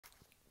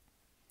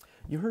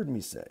You heard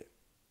me say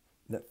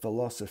that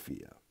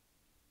philosophia,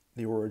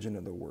 the origin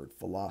of the word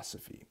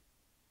philosophy,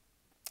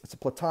 it's a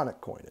Platonic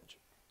coinage.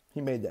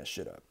 He made that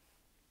shit up.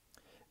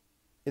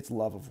 It's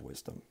love of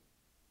wisdom.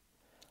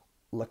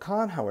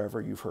 Lacan,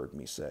 however, you've heard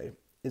me say,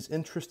 is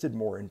interested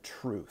more in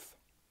truth.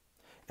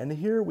 And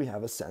here we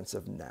have a sense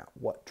of now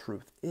what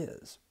truth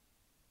is.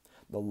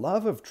 The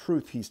love of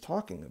truth he's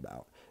talking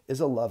about is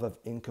a love of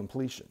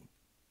incompletion.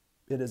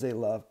 It is a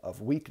love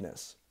of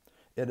weakness.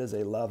 It is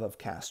a love of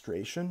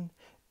castration.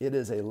 It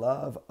is a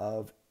love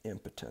of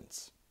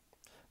impotence.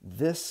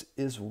 This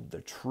is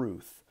the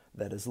truth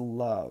that is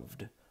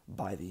loved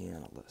by the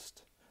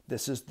analyst.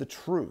 This is the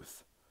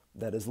truth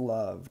that is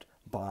loved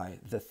by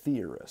the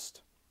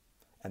theorist.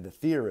 And the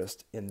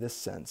theorist, in this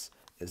sense,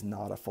 is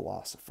not a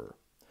philosopher.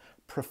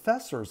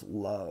 Professors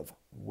love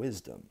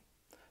wisdom.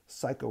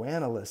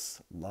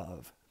 Psychoanalysts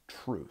love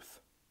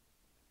truth.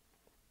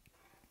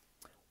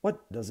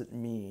 What does it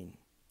mean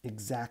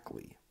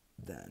exactly,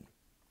 then,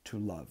 to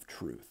love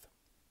truth?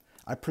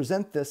 I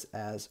present this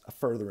as a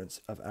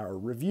furtherance of our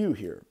review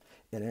here,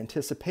 in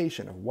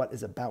anticipation of what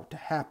is about to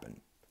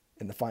happen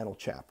in the final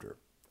chapter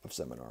of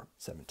Seminar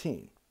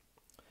 17.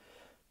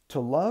 To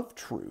love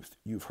truth,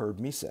 you've heard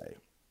me say,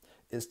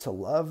 is to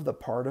love the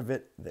part of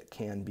it that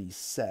can be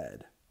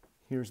said.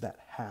 Here's that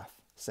half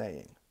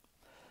saying.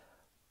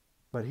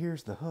 But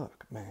here's the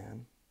hook,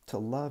 man. To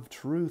love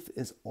truth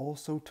is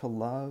also to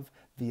love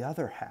the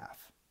other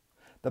half,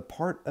 the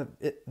part of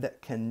it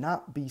that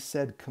cannot be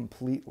said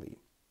completely,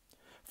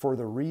 for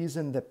the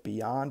reason that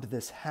beyond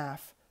this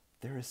half,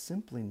 there is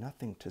simply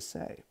nothing to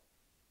say.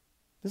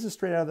 This is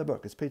straight out of the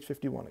book. It's page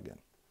 51 again.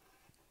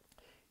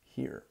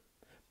 Here,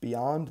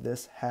 beyond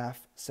this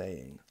half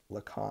saying,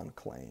 Lacan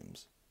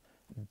claims,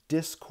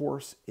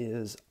 discourse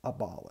is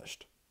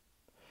abolished.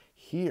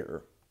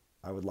 Here,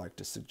 I would like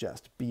to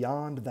suggest,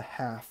 beyond the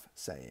half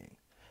saying,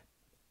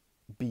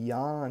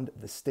 beyond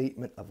the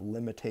statement of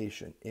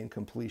limitation,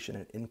 incompletion,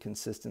 and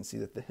inconsistency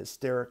that the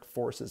hysteric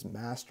forces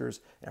masters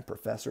and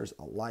professors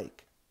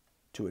alike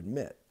to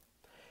admit,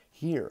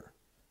 here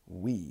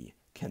we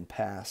can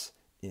pass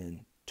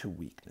into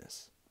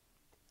weakness.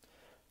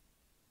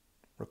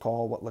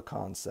 Recall what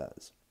Lacan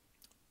says.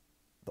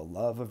 The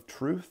love of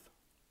truth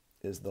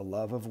is the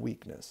love of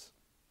weakness,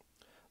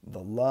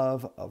 the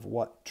love of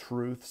what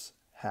truth's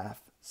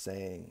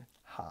half-saying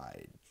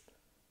hide,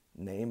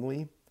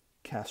 namely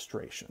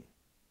castration.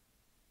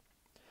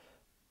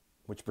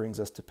 Which brings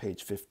us to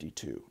page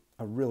 52,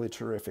 a really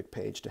terrific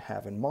page to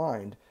have in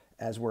mind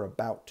as we're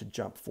about to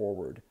jump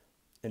forward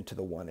into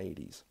the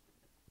 180s.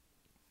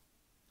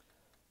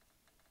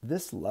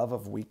 This love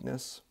of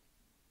weakness,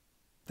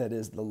 that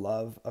is the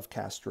love of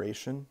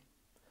castration,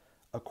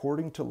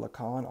 according to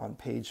Lacan on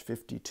page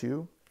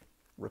 52,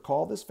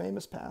 recall this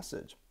famous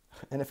passage.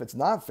 And if it's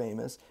not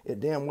famous, it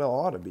damn well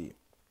ought to be.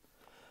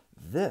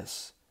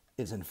 This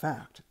is, in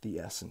fact, the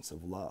essence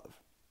of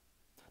love.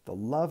 The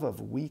love of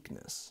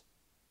weakness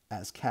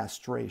as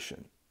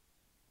castration,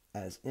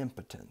 as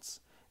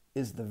impotence,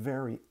 is the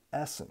very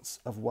essence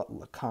of what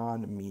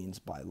Lacan means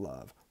by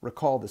love.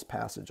 Recall this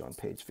passage on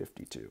page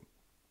 52.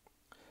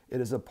 It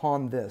is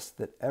upon this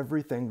that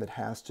everything that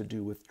has to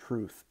do with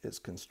truth is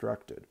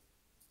constructed.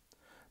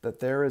 That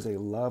there is a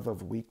love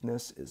of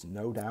weakness is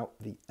no doubt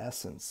the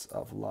essence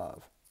of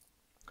love.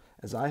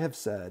 As I have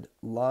said,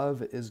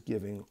 love is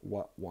giving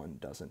what one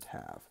doesn't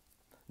have,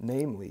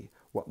 namely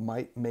what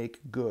might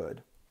make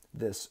good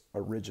this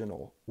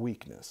original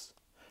weakness.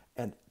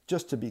 And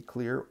just to be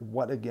clear,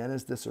 what again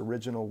is this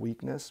original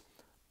weakness?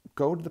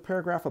 Go to the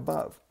paragraph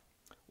above.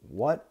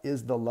 What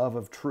is the love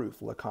of truth?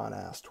 Lacan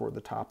asked toward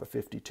the top of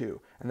 52.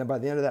 And then by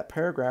the end of that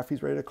paragraph,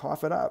 he's ready to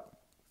cough it up.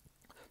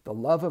 The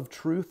love of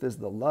truth is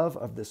the love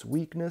of this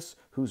weakness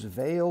whose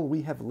veil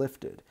we have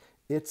lifted.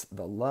 It's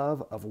the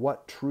love of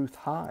what truth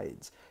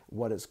hides,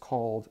 what is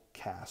called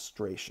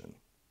castration.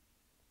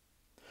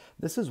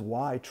 This is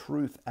why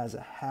truth as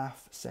a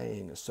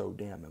half-saying is so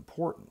damn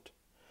important,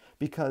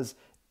 because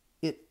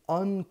it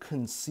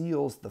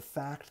unconceals the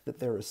fact that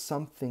there is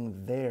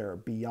something there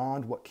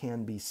beyond what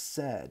can be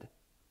said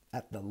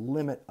at the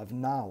limit of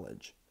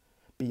knowledge.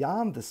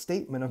 Beyond the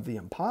statement of the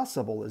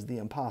impossible is the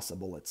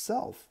impossible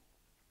itself,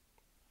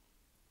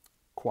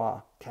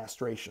 qua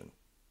castration.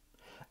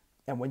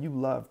 And when you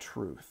love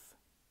truth,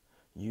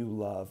 you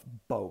love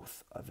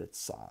both of its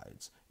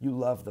sides. You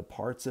love the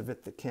parts of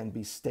it that can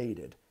be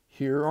stated.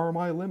 Here are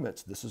my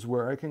limits. This is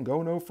where I can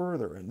go no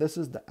further. And this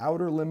is the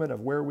outer limit of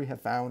where we have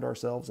found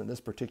ourselves in this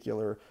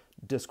particular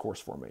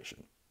discourse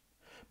formation.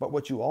 But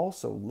what you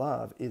also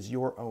love is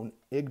your own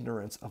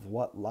ignorance of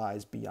what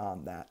lies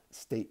beyond that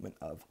statement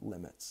of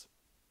limits.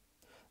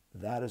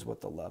 That is what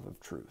the love of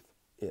truth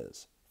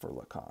is for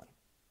Lacan.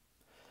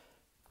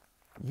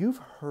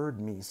 You've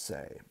heard me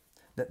say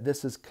that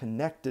this is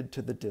connected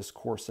to the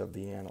discourse of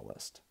the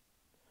analyst.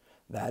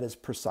 That is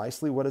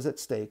precisely what is at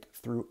stake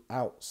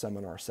throughout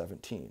Seminar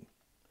 17.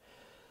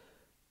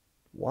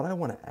 What I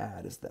want to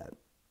add is that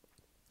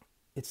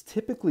it's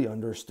typically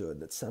understood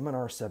that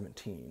Seminar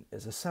 17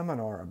 is a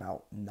seminar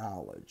about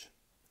knowledge.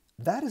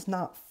 That is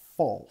not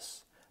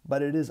false,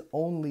 but it is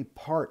only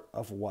part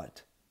of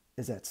what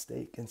is at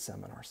stake in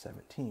Seminar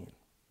 17.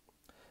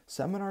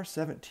 Seminar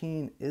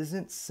 17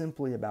 isn't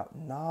simply about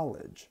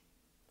knowledge,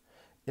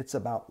 it's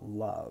about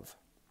love.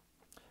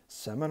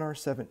 Seminar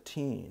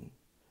 17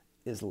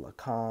 is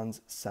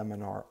Lacan's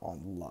seminar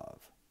on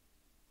love,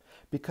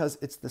 because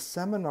it's the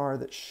seminar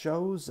that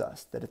shows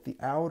us that at the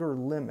outer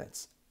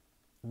limits,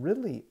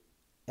 really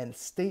a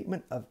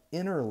statement of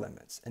inner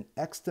limits, an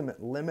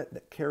extimate limit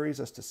that carries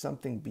us to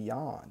something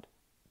beyond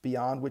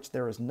which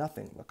there is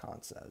nothing,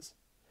 Lacan says.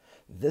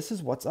 This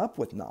is what's up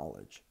with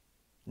knowledge.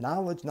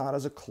 Knowledge not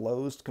as a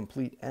closed,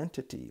 complete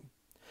entity,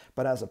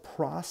 but as a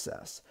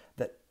process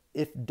that,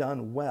 if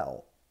done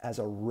well, as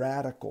a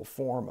radical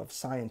form of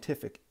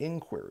scientific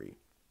inquiry,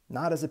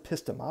 not as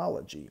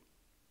epistemology,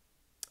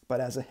 but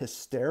as a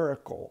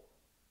hysterical,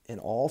 in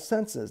all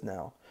senses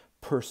now,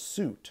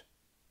 pursuit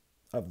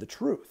of the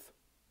truth.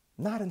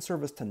 Not in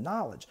service to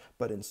knowledge,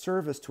 but in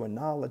service to a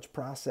knowledge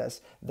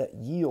process that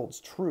yields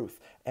truth,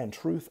 and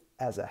truth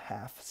as a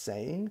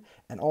half-saying,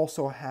 and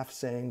also a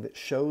half-saying that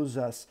shows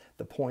us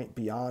the point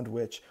beyond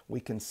which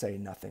we can say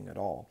nothing at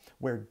all,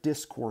 where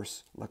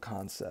discourse,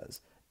 Lacan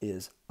says,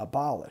 is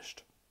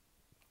abolished.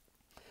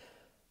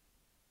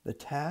 The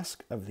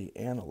task of the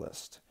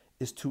analyst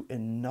is to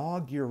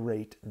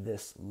inaugurate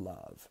this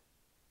love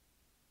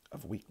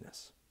of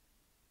weakness,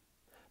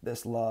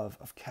 this love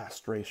of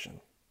castration,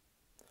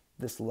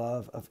 this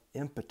love of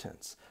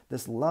impotence,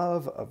 this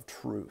love of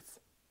truth,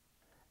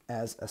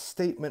 as a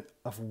statement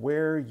of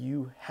where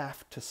you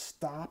have to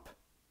stop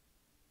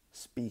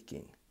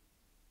speaking,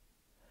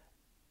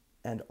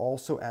 and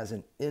also as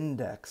an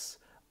index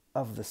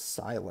of the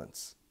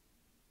silence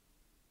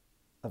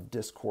of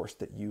discourse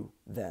that you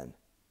then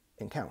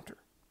encounter.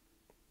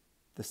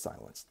 The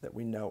silence that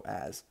we know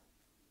as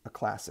a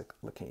classic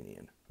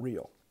Lacanian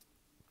real.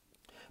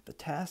 The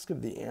task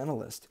of the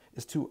analyst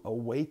is to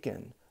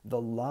awaken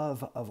the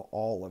love of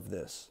all of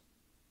this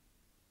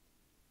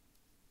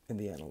in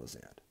the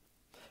analysand.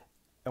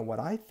 And what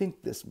I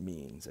think this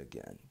means,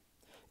 again,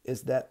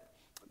 is that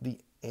the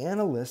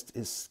analyst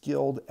is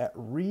skilled at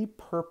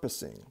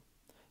repurposing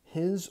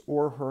his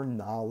or her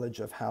knowledge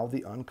of how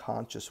the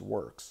unconscious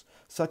works,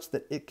 such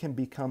that it can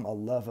become a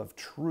love of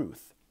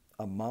truth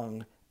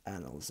among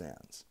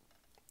analysands.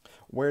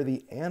 Where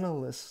the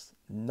analyst's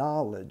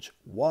knowledge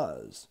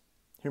was,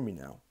 hear me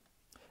now,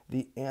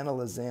 the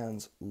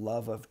analysand's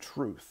love of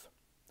truth,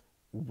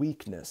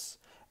 weakness,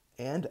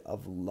 and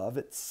of love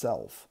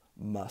itself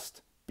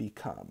must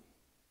become.